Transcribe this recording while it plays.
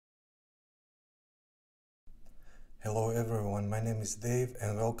Hello everyone, my name is Dave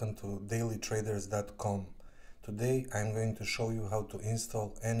and welcome to dailytraders.com. Today I'm going to show you how to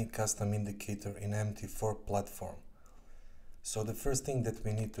install any custom indicator in MT4 platform. So the first thing that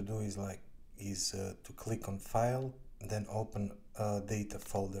we need to do is to click on File, then open a data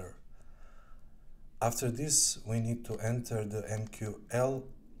folder. After this we need to enter the MT4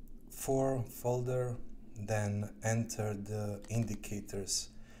 folder, then enter the indicators.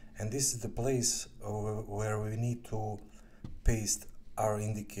 And this is the place where we need to paste our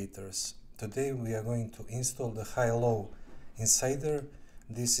indicators. Today we are going to install the high-low insider.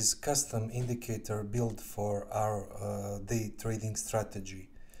 This is custom indicator built for our day trading strategy.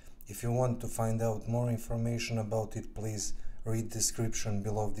 If you want to find out more information about it, please read description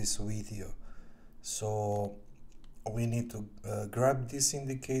below this video. So we need to grab this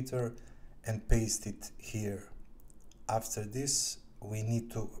indicator and paste it here. After this we need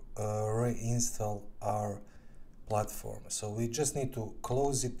to reinstall our platform, so we just need to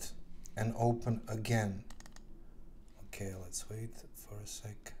close it and open again. Okay, let's wait for a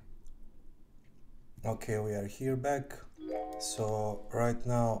sec. Okay, we are here back. So right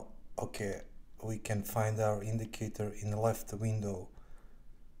now, okay, we can find our indicator in the left window.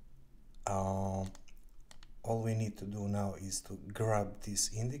 All we need to do now is to grab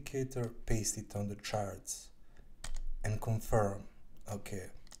this indicator, paste it on the charts and confirm. Okay,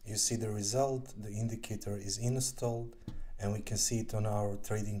 you see the result, the indicator is installed and we can see it on our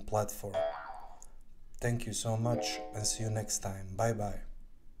trading platform. Thank you so much and see you next time. Bye bye.